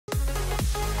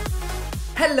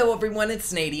Hello everyone,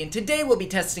 it's Snady, and today we'll be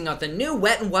testing out the new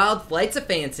Wet n Wild Flights of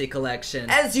Fancy collection.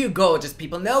 As you gorgeous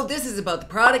people know, this is about the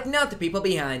product, not the people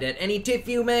behind it. Any tiff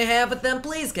you may have with them,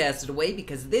 please cast it away,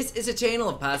 because this is a channel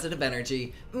of positive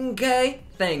energy. Okay?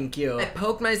 Thank you. I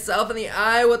poked myself in the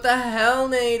eye, what the hell,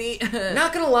 Nady?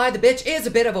 Not gonna lie, the bitch is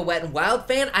a bit of a Wet n Wild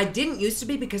fan. I didn't used to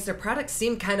be because their products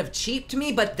seemed kind of cheap to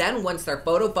me, but then once their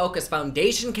Photo Focus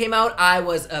foundation came out, I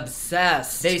was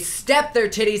obsessed. They stepped their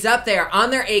titties up, they are on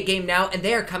their A game now, and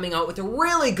they are coming out with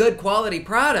really good quality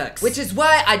products. Which is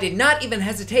why I did not even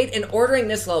hesitate in ordering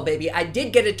this little baby. I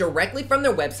did get it directly from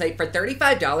their website for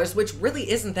 $35, which really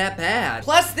isn't that bad.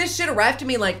 Plus, this shit arrived to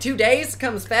me in like 2 days,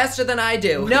 comes faster than I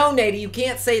do. No, Nady, you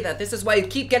can't say that. This is why you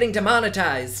keep getting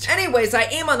demonetized. Anyways, I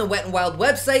am on the Wet n Wild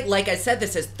website. Like I said,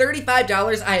 this is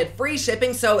 $35. I had free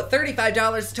shipping, so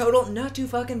 $35 total, not too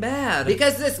fucking bad.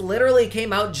 Because this literally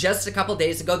came out just a couple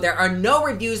days ago, there are no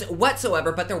reviews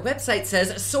whatsoever, but their website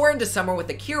says, soar into summer with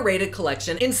a curated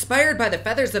collection inspired by the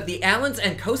feathers of the Allens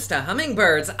and Costa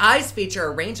hummingbirds. Eyes feature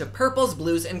a range of purples,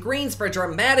 blues, and greens for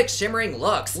dramatic shimmering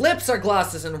looks. Lips are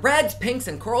glosses and reds, pinks,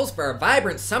 and corals for a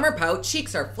vibrant summer pout.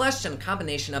 Cheeks are flushed in a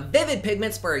combination of vivid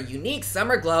pigments for a unique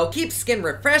summer glow. Keep skin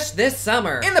refreshed this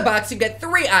summer. In the box, you get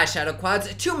 3 eyeshadow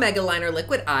quads, 2 mega liner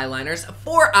liquid eyeliners,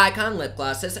 4 icon lip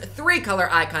glosses, 3 color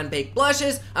icon baked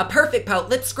blushes, a perfect pout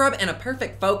lip scrub, and a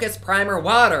perfect focus primer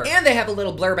water. And they have a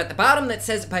little blurb at the bottom that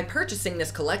says, by purchasing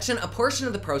this collection, a portion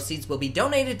of the proceeds will be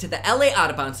donated to the LA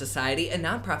Audubon Society, a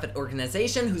nonprofit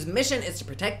organization whose mission is to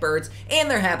protect birds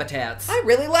and their habitats. I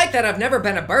really like that. I've never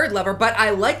been a bird lover, but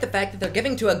I like the fact that they're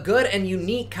giving to a good and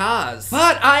unique cause.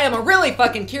 But I am really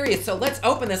fucking curious, so let's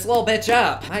open this little bitch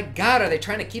up. My god, are they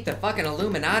trying to keep the fucking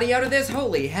Illuminati out of this?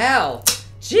 Holy hell.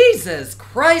 Jesus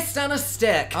Christ on a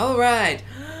stick. All right.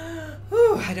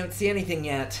 Whew, I don't see anything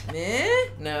yet.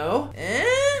 No.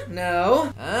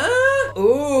 No.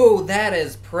 Ooh, that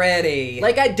is pretty.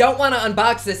 Like, I don't want to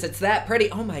unbox this, it's that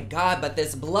pretty. Oh my god, but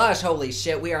this blush, holy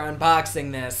shit, we are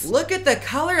unboxing this. Look at the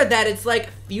color of that, it's like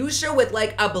fuchsia with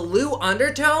like a blue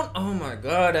undertone. Oh my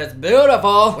god, that's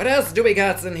beautiful. What else do we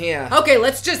got in here? Okay,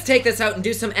 let's just take this out and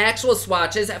do some actual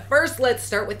swatches. At first, let's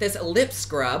start with this lip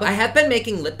scrub. I have been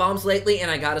making lip balms lately,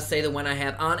 and I gotta say the one I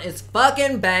have on is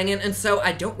fucking banging, and so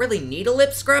I don't really need a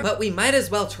lip scrub, but we might as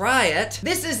well try it.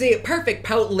 This is the Perfect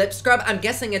Pout lip scrub. I'm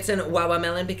guessing it's in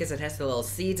watermelon because it has the little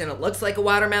seeds and it looks like a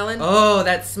watermelon. Oh,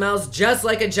 that smells just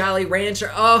like a Jolly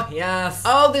Rancher. Oh, yes.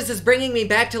 Oh, this is bringing me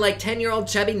back to like 10-year-old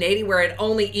chubby Nady where I'd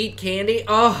only eat candy.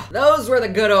 Oh, those were the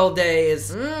good old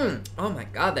days. Oh my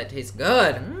god, that tastes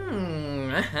good.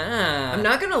 I'm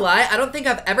not gonna lie, I don't think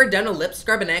I've ever done a lip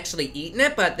scrub and actually eaten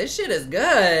it, but this shit is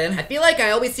good. I feel like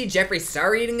I always see Jeffree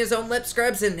Star eating his own lip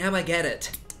scrubs, and now I get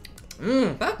it.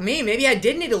 Fuck me, maybe I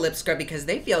did need a lip scrub because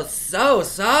they feel so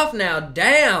soft now,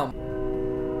 damn.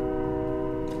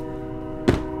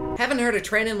 Haven't heard a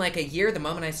train in like a year. The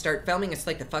moment I start filming, it's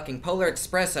like the fucking Polar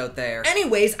Express out there.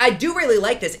 Anyways, I do really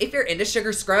like this. If you're into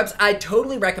sugar scrubs, I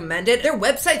totally recommend it. Their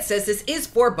website says this is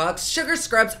 $4. Sugar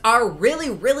scrubs are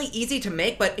really easy to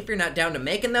make, but if you're not down to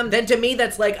making them, then to me,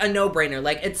 that's like a no-brainer.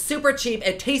 Like, it's super cheap,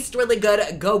 it tastes really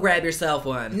good, go grab yourself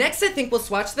one. Next, I think we'll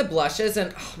swatch the blushes,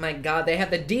 and oh my god, they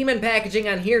have the demon packaging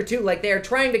on here too, like they are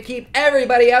trying to keep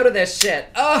everybody out of this shit.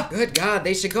 Oh, good god,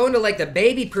 they should go into like the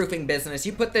baby proofing business.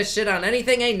 You put this shit on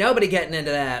anything, ain't nobody getting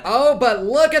into that. Oh, but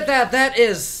look at that, that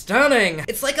is stunning.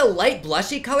 It's like a light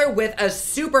blushy color with a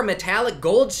super metallic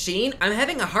gold sheen. I'm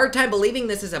having a hard time believing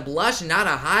this is a blush, not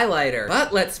a highlighter.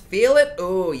 But let's feel it.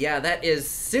 Oh yeah, that is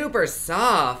super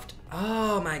soft.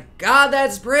 Oh my god,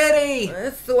 that's pretty.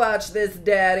 Let's swatch this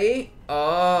daddy.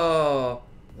 Oh.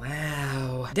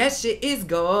 Wow, that shit is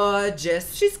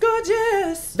gorgeous. She's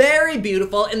gorgeous. Very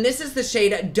beautiful, and this is the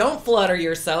shade Don't Flutter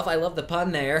Yourself. I love the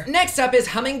pun there. Next up is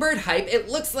Hummingbird Hype. It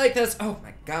looks like this. Oh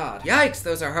my god. Yikes,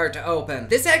 those are hard to open.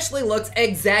 This actually looks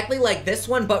exactly like this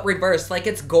one, but reversed. Like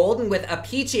it's golden with a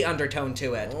peachy undertone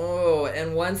to it. Oh,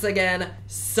 and once again,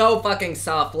 so fucking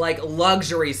soft, like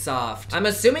luxury soft. I'm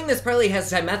assuming this probably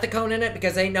has dimethicone in it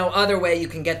because ain't no other way you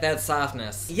can get that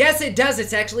softness. Yes, it does.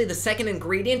 It's actually the second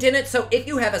ingredient in it, so if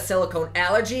you have a silicone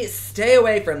allergy, stay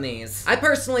away from these. I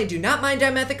personally do not mind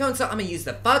dimethicone, so I'm gonna use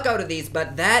the fuck out of these,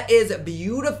 but that is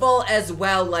beautiful as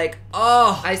well. Like,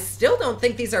 oh, I still don't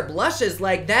think these are blushes.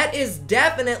 Like, that is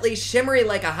definitely shimmery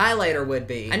like a highlighter would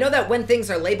be. I know that when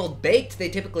things are labeled baked, they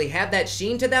typically have that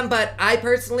sheen to them, but I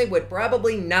personally would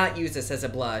probably not use this as a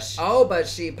blush. Oh, but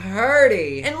she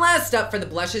pretty. And last up for the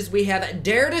blushes, we have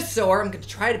Dare to Soar. I'm gonna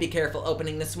try to be careful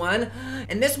opening this one.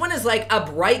 And this one is like a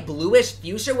bright bluish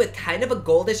fuchsia with kind of a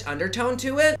goldish undertone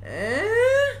to it.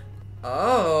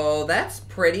 Oh, that's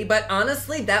pretty, but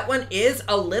honestly, that one is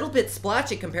a little bit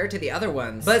splotchy compared to the other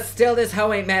ones. But still, this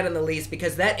hoe ain't mad in the least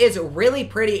because that is really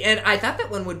pretty, and I thought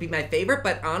that one would be my favorite,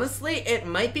 but honestly, it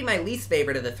might be my least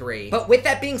favorite of the three. But with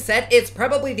that being said, it's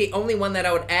probably the only one that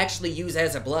I would actually use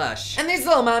as a blush. And these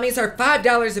little mommies are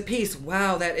 $5 a piece.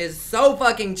 Wow, that is so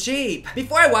fucking cheap.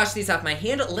 Before I wash these off my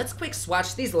hand, let's quick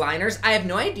swatch these liners. I have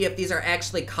no idea if these are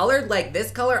actually colored like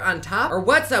this color on top, or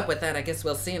what's up with that. I guess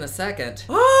we'll see in a second.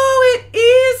 Oh, it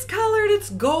is colored. It's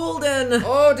golden.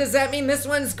 Oh, does that mean this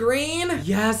one's green?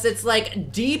 Yes, it's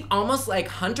like deep, almost like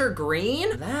hunter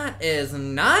green. That is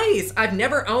nice. I've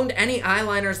never owned any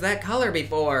eyeliners that color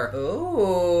before.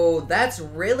 Oh, that's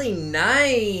really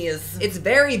nice. It's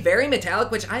very, very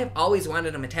metallic, which I have always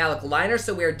wanted a metallic liner,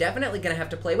 so we're definitely gonna have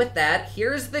to play with that.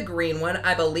 Here's the green one.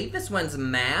 I believe this one's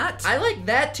matte. I like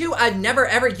that too. I've never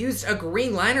ever used a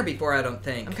green liner before, I don't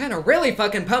think. I'm kind of really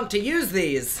fucking pumped to use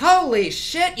these. Holy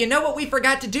shit, you know what we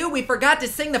forgot to do? We forgot to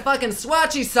sing the fucking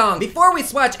swatchy song. Before we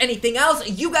swatch anything else,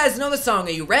 you guys know the song.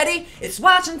 Are you ready? It's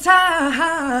swatching time.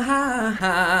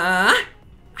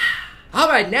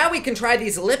 Alright, now we can try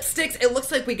these lipsticks. It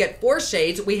looks like we get 4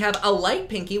 shades. We have a light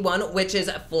pinky one, which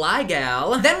is Fly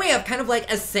Gal. Then we have kind of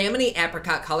like a salmony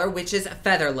apricot color, which is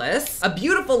Featherless. A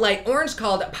beautiful light orange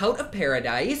called Pot of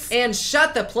Paradise. And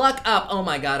Shut the Pluck Up. Oh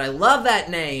my god, I love that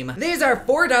name. These are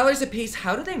 $4 a piece.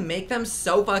 How do they make them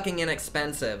so fucking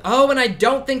inexpensive? Oh, and I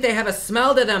don't think they have a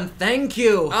smell to them. Thank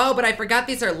you. Oh, but I forgot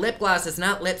these are lip glosses,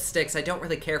 not lipsticks. I don't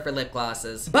really care for lip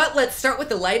glosses. But let's start with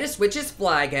the lightest, which is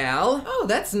Fly Gal. Oh,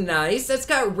 that's nice. It's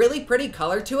got really pretty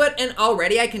color to it, and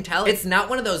already I can tell it's not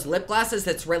one of those lip glosses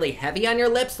that's really heavy on your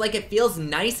lips. Like, it feels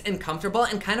nice and comfortable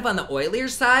and kind of on the oilier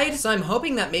side, so I'm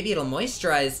hoping that maybe it'll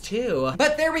moisturize too.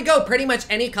 But there we go, pretty much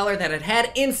any color that it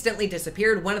had instantly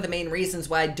disappeared. One of the main reasons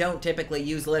why I don't typically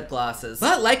use lip glosses.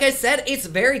 But like I said, it's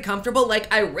very comfortable.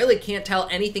 Like, I really can't tell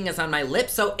anything is on my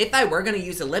lips, so if I were gonna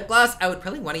use a lip gloss, I would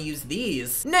probably want to use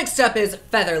these. Next up is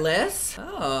Featherless.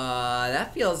 Oh,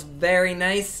 that feels very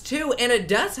nice too, and it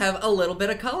does have a little bit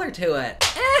of color to it.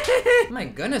 My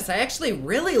goodness, I actually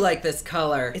really like this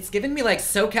color. It's giving me like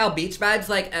SoCal beach vibes,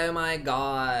 like, oh my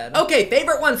god. Okay,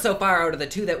 favorite one so far out of the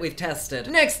 2 that we've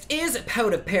tested. Next is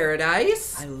Pot of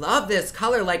Paradise. I love this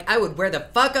color. Like, I would wear the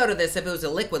fuck out of this if it was a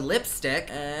liquid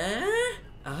lipstick.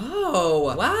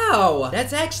 Oh, wow.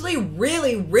 That's actually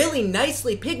really, really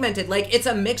nicely pigmented. Like, it's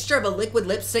a mixture of a liquid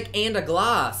lipstick and a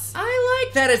gloss. I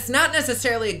like that. It's not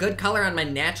necessarily a good color on my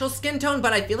natural skin tone,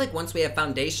 but I feel like once we have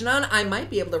foundation on, I might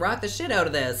be able to rock the shit out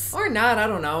of this. Or not, I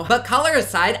don't know. But color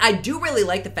aside, I do really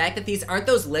like the fact that these aren't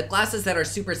those lip glosses that are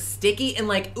super sticky and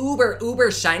like uber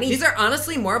shiny. These are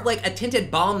honestly more of like a tinted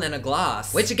balm than a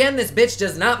gloss, which again, this bitch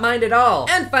does not mind at all.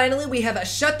 And finally, we have a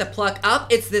Shut the Pluck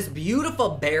Up. It's this beautiful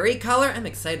berry color.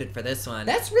 I'm excited for this one.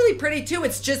 That's really pretty too.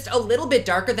 It's just a little bit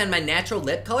darker than my natural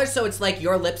lip color, so it's like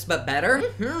your lips but better.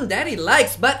 Daddy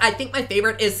likes, but I think my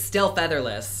favorite is still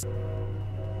Featherless.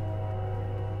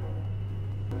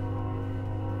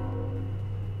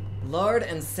 Lord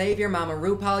and Savior Mama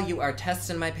RuPaul, you are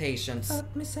testing my patience.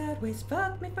 Fuck me sideways,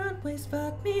 fuck me frontways,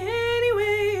 fuck me any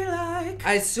way you like.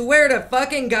 I swear to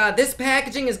fucking God, this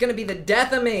packaging is gonna be the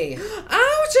death of me.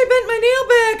 Ouch, I bent my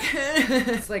nail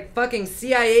back. It's like fucking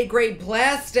CIA grade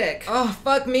plastic. Oh,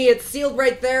 fuck me, it's sealed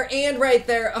right there and right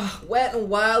there. Oh, Wet and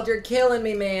Wild, you're killing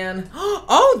me, man.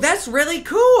 Oh, that's really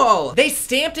cool. They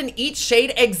stamped in each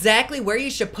shade exactly where you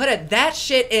should put it. That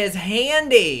shit is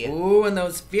handy. Ooh, and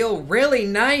those feel really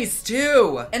nice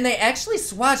too. And they actually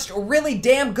swatched really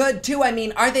damn good too. I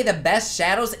mean, are they the best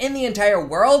shadows in the entire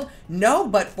world? No,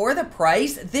 but for the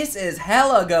price, this is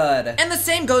hella good. And the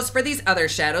same goes for these other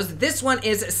shadows. This one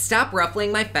is Stop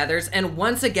Ruffling My Feathers, and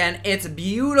once again, it's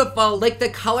beautiful. Like, the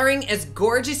coloring is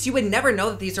gorgeous. You would never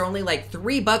know that these are only like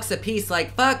 $3 a piece.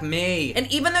 Like, fuck me.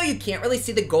 And even though you can't really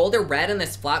see the gold or red in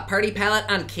this Flock Party palette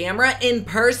on camera, in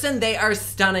person, they are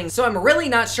stunning. So I'm really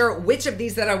not sure which of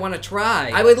these that I want to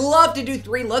try. I would love to do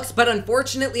 3 looks, but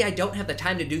unfortunately, I don't have the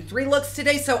time to do 3 looks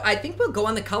today, so I think we'll go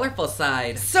on the colorful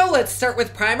side. So let's start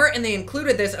with primer, and they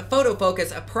included this Photo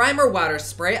Focus primer water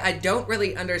spray. I don't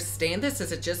really understand this.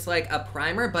 Is it just like a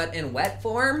primer but in wet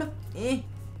form?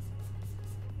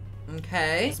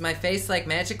 Okay. Is my face like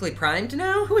magically primed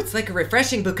now? Ooh, it's like a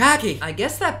refreshing bukkake. I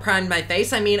guess that primed my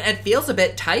face. I mean, it feels a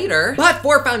bit tighter. But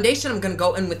for foundation, I'm gonna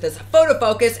go in with this Photo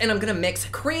Focus, and I'm gonna mix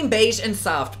cream beige and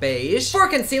soft beige. For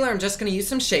concealer, I'm just gonna use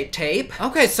some Shape Tape.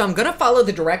 Okay, so I'm gonna follow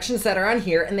the directions that are on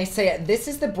here, and they say this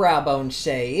is the brow bone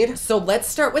shade. So let's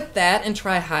start with that and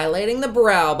try highlighting the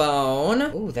brow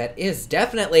bone. Ooh, that is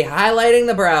definitely highlighting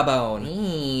the brow bone.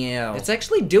 Ew. It's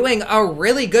actually doing a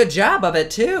really good job of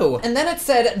it too. And then it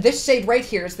said this shade right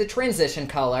here is the transition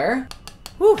color.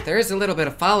 Whew, there is a little bit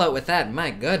of fallout with that,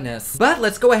 my goodness. But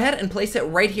let's go ahead and place it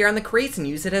right here on the crease and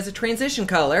use it as a transition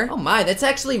color. Oh my, that's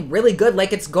actually really good.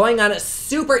 Like, it's going on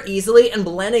super easily and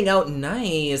blending out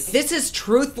nice. This is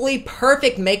truthfully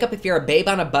perfect makeup if you're a babe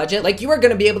on a budget. Like, you are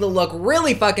gonna be able to look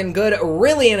really fucking good,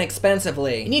 really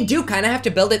inexpensively. And you do kind of have to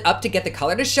build it up to get the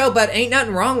color to show, but ain't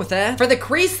nothing wrong with that. For the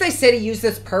crease, they say to use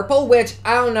this purple, which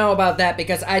I don't know about that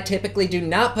because I typically do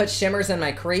not put shimmers in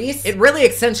my crease. It really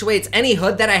accentuates any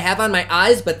hood that I have on my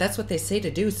eyes, but that's what they say to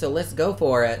do, so let's go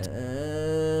for it.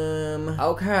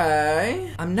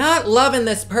 Okay. I'm not loving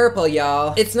this purple,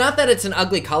 y'all. It's not that it's an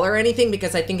ugly color or anything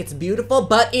because I think it's beautiful,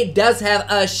 but it does have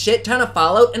a shit ton of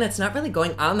fallout and it's not really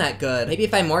going on that good. Maybe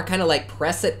if I more kind of like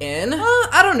press it in?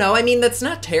 I don't know. I mean, that's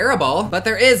not terrible, but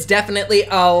there is definitely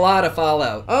a lot of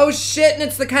fallout. Oh shit, and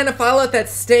it's the kind of fallout that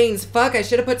stains. Fuck, I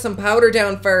should have put some powder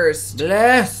down first.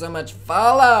 Bleh, so much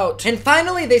fallout. And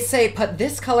finally, they say put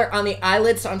this color on the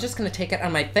eyelid, so I'm just gonna take it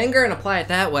on my finger and apply it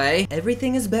that way.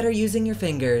 Everything is better using your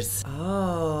fingers.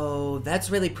 Oh, that's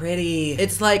really pretty.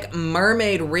 It's like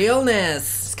mermaid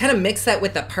realness. Just kind of mix that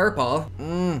with the purple.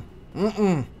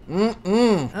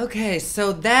 Okay,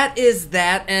 so that is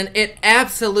that, and it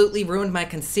absolutely ruined my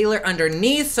concealer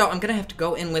underneath, so I'm gonna have to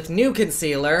go in with new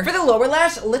concealer. For the lower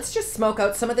lash, let's just smoke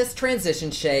out some of this transition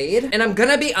shade. And I'm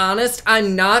gonna be honest,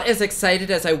 I'm not as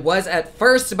excited as I was at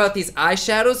first about these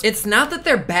eyeshadows. It's not that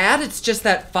they're bad, it's just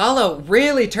that fallout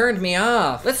really turned me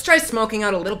off. Let's try smoking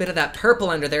out a little bit of that purple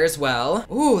under there as well.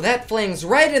 Ooh, that flings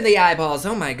right in the eyeballs,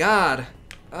 oh my god.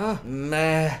 Oh,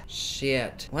 meh.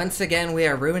 Shit. Once again, we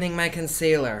are ruining my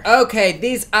concealer. Okay,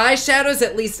 these eyeshadows,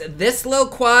 at least this little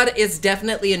quad, is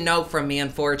definitely a no from me,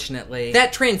 unfortunately.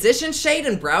 That transition shade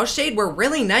and brow shade were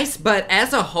really nice, but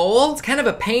as a whole, it's kind of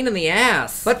a pain in the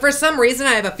ass. But for some reason,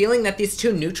 I have a feeling that these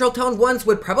two neutral toned ones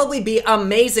would probably be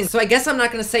amazing, so I guess I'm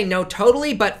not gonna say no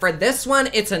totally, but for this one,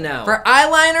 it's a no. For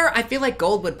eyeliner, I feel like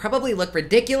gold would probably look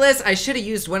ridiculous. I should have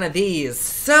used one of these.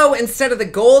 So instead of the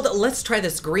gold, let's try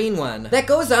this green one. That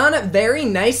goes on very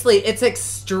nicely. It's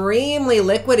extremely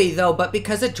liquidy though, but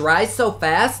because it dries so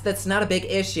fast, that's not a big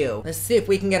issue. Let's see if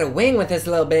we can get a wing with this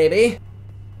little baby.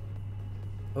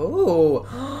 Ooh.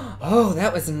 Oh,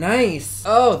 that was nice.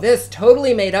 Oh, this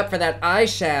totally made up for that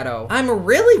eyeshadow. I'm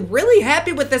really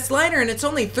happy with this liner and it's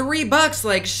only $3,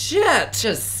 like shit.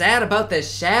 Just sad about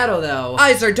this shadow though.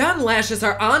 Eyes are done, lashes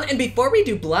are on, and before we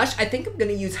do blush, I think I'm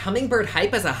gonna use Hummingbird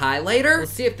Hype as a highlighter. We'll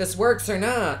see if this works or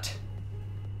not.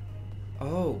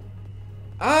 Oh,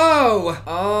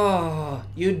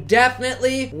 you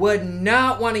definitely would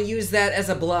not want to use that as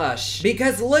a blush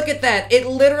because look at that. It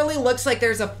literally looks like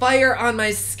there's a fire on my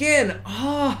skin.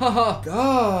 Oh,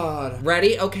 God.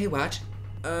 Ready? Okay, watch.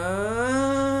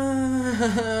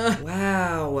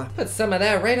 Wow. Put some of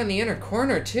that right on the inner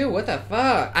corner too, what the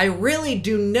fuck? I really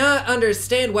do not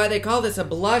understand why they call this a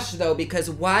blush though, because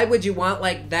why would you want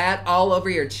like that all over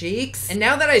your cheeks? And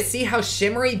now that I see how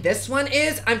shimmery this one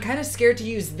is, I'm kind of scared to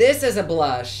use this as a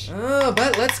blush. Oh,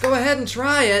 but let's go ahead and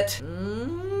try it.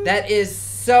 That is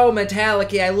so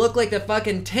metallic-y. I look like the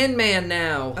fucking Tin Man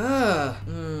now.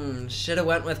 Should've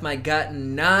went with my gut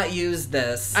and not used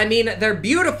this. I mean, they're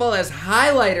beautiful as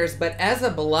highlighters, but as a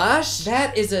blush,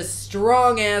 that is a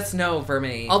strong-ass no for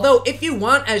me. Although, if you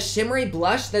want a shimmery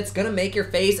blush that's gonna make your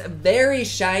face very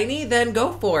shiny, then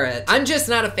go for it. I'm just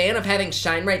not a fan of having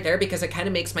shine right there because it kind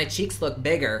of makes my cheeks look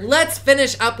bigger. Let's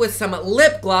finish up with some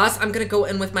lip gloss. I'm gonna go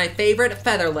in with my favorite,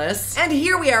 Featherless. And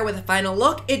here we are with the final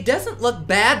look. It doesn't look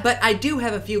bad, but I do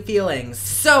have a few feelings.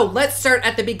 So, let's start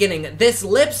at the beginning. This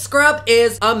lip scrub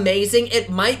is amazing. It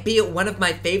might be one of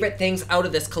my favorite things out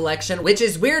of this collection, which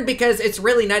is weird because it's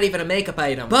really not even a makeup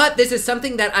item. But this is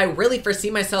something that I really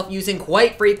foresee myself using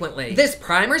quite frequently. This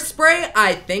primer spray,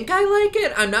 I think I like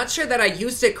it. I'm not sure that I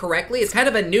used it correctly. It's kind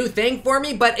of a new thing for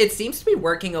me, but it seems to be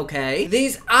working okay.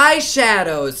 These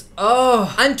eyeshadows,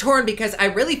 oh, I'm torn because I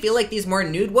really feel like these more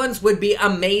nude ones would be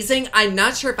amazing. I'm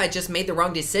not sure if I just made the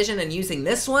wrong decision in using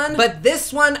this one, but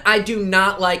this one I do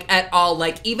not like at all.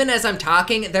 Like, even as I'm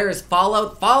talking, there is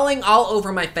fallout falling all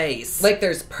over my face. Like,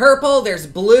 there's purple, there's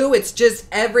blue, it's just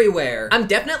everywhere. I'm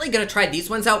definitely gonna try these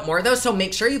ones out more though, so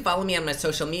make sure you follow me on my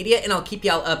social media and I'll keep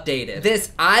y'all updated. This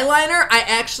eyeliner, I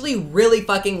actually really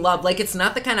fucking love. Like, it's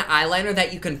not the kind of eyeliner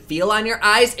that you can feel on your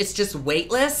eyes, it's just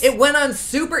weightless. It went on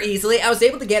super easily. I was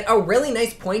able to get a really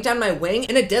nice point on my wing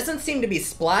and it doesn't seem to be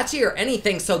splotchy or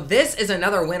anything, so this is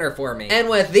another winner for me. And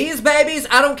with these babies,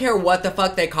 I don't care what the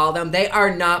fuck they call them, they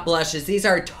are not blushes. These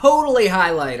are totally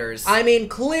highlighters. I mean,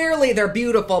 clearly clearly they're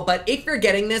beautiful, but if you're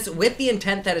getting this with the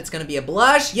intent that it's gonna be a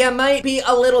blush, you might be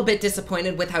a little bit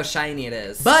disappointed with how shiny it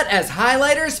is. But as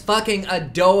highlighters, fucking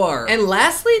adore. And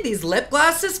lastly, these lip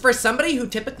glosses, for somebody who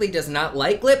typically does not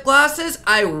like lip glosses,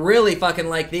 I really fucking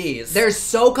like these. They're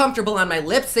so comfortable on my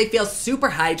lips, they feel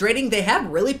super hydrating, they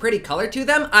have really pretty color to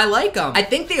them, I like them. I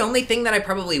think the only thing that I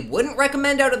probably wouldn't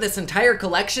recommend out of this entire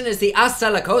collection is the Hasta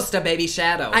La Costa Baby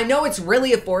Shadow. I know it's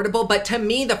really affordable, but to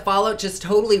me, the fallout just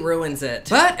totally ruins it.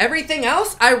 But everything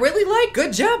else, I really like.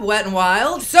 Good job, Wet n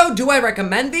Wild. So, do I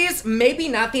recommend these? Maybe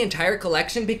not the entire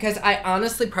collection, because I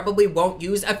honestly probably won't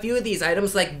use a few of these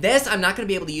items like this. I'm not gonna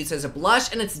be able to use as a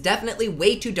blush, and it's definitely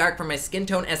way too dark for my skin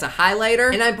tone as a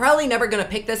highlighter, and I'm probably never gonna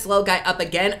pick this little guy up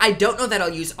again. I don't know that I'll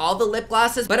use all the lip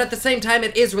glosses, but at the same time,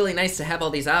 it is really nice to have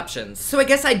all these options. So I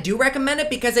guess I do recommend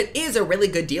it because it is a really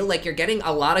good deal. Like, you're getting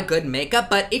a lot of good makeup,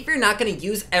 but if you're not gonna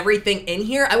use everything in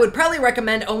here, I would probably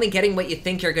recommend only getting what you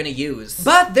think you're gonna use.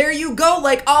 But there you go.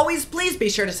 Like always, please be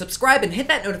sure to subscribe and hit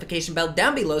that notification bell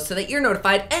down below so that you're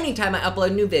notified anytime I upload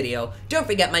a new video. Don't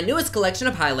forget my newest collection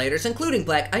of highlighters, including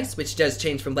Black Ice, which does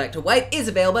change from black to white, is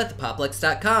available at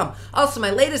thepopluxe.com. Also,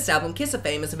 my latest album, Kiss of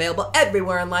Fame, is available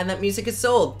everywhere online that music is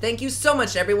sold. Thank you so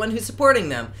much to everyone who's supporting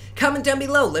them. Comment down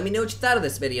below, let me know what you thought of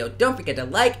this video. Don't forget to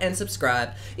like and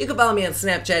subscribe. You can follow me on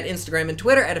Snapchat, Instagram, and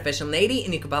Twitter at officialnady,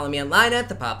 and you can follow me online at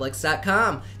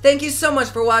thepopluxe.com. Thank you so much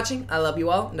for watching. I love you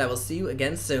all, and I will see you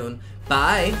again soon.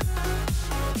 Bye!